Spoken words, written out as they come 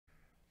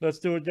Let's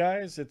do it,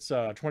 guys. It's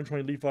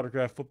 2020 Leaf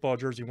Autograph Football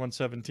Jersey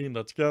 117.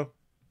 Let's go.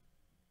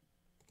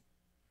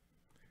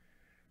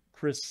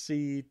 Chris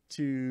C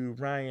to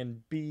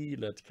Ryan B.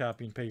 Let's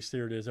copy and paste.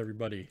 There it is,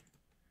 everybody.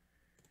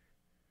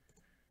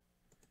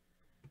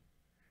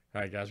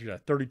 All right, guys. We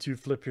got 32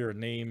 flip here,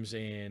 names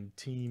and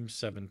teams,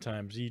 7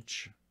 times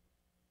each.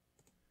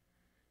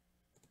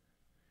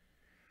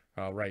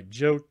 All right,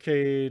 Joe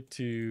K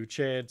to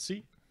Chad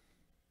C.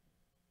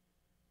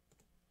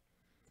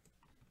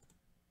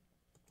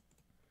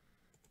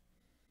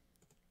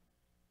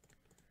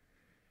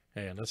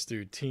 And let's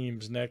do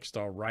teams next.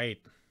 All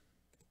right.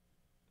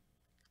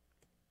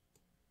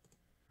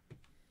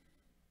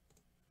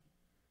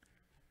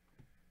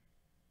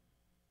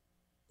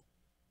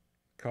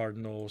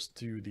 Cardinals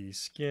to the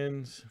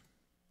Skins.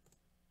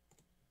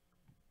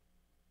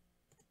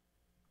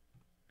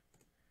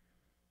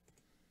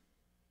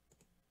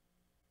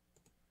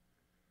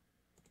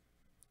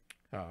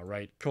 All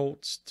right,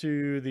 Colts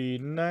to the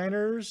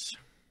Niners.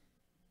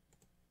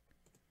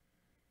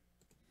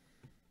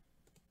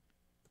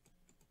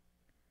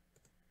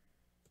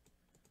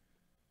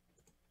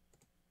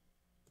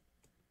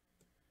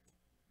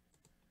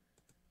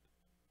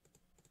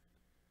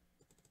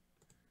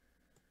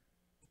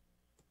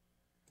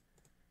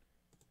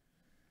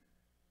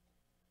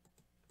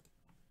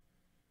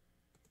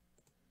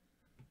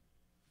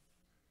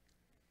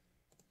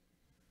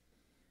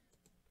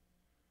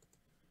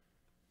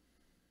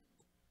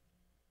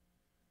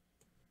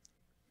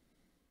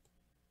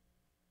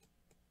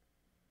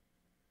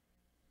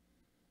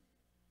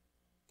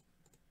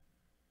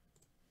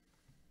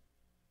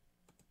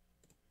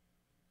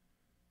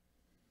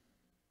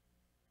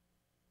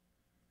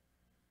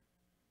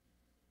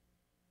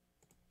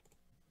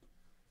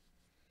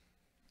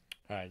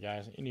 All right,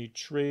 guys. Any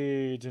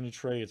trades? Any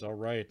trades? All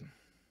right.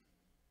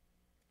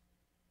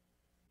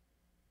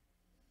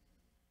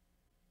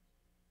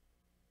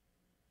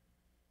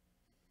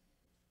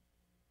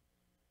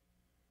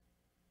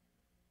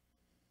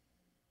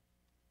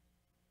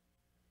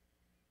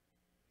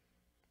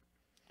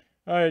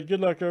 All right.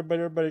 Good luck,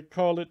 everybody. Everybody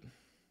call it.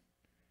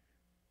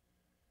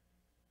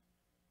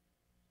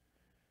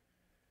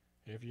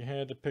 If you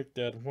had to pick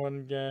that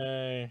one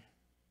guy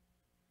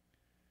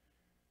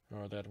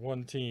or that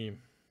one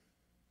team.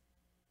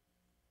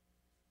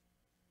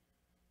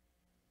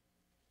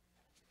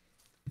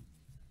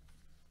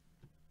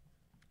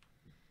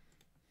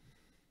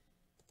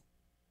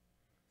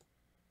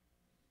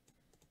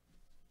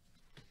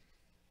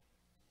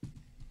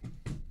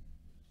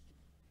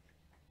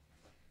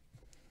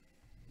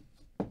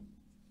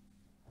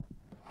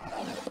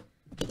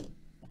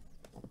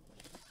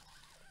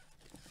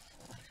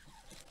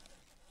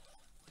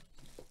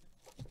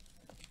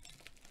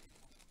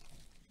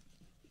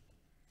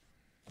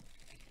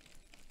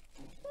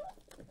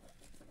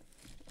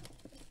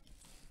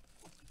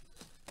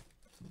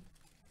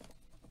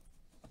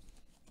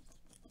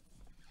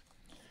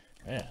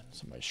 Man,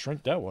 somebody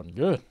shrink that one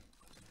good.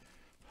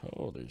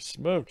 Holy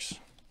smokes.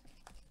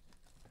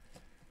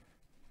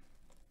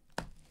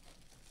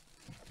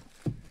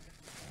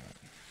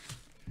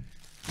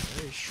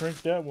 They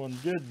shrink that one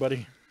good,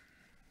 buddy.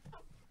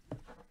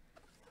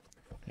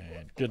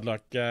 And good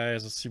luck,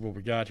 guys. Let's see what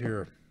we got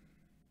here.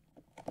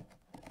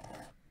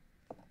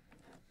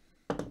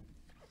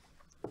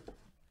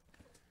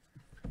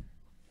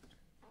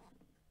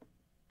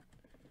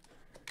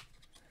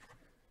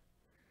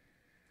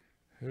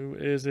 Who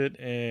is it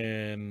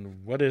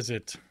and what is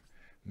it?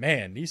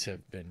 Man, these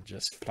have been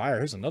just fire.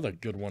 Here's another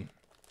good one.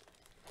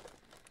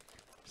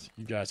 So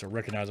you guys will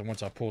recognize it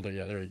once I pulled it.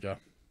 Yeah, there you go.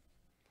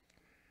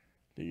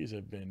 These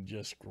have been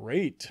just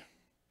great.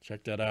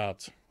 Check that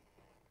out.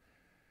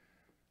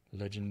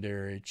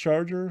 Legendary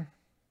Charger,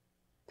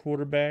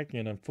 quarterback,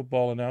 and a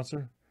football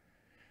announcer.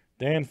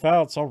 Dan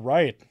Fouts, all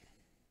right.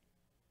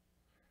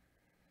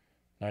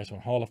 Nice one.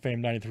 Hall of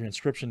Fame 93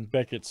 inscription.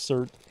 Beckett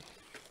cert.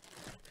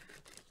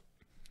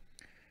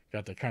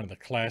 Got the kind of the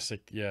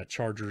classic, yeah,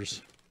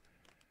 Chargers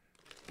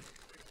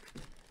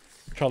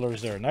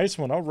colors there. Nice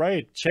one. All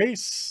right,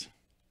 Chase.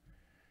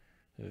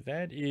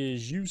 That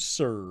is you,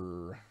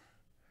 sir.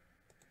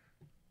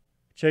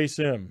 Chase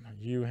M.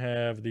 You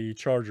have the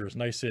Chargers.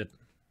 Nice hit.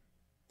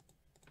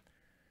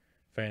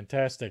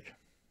 Fantastic.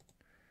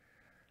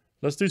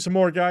 Let's do some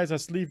more, guys.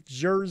 That's Leaf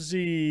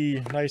Jersey.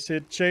 Nice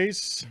hit,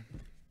 Chase.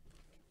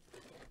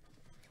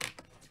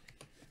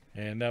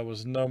 And that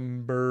was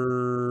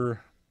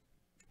number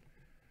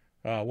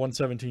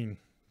 117.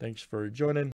 Thanks for joining.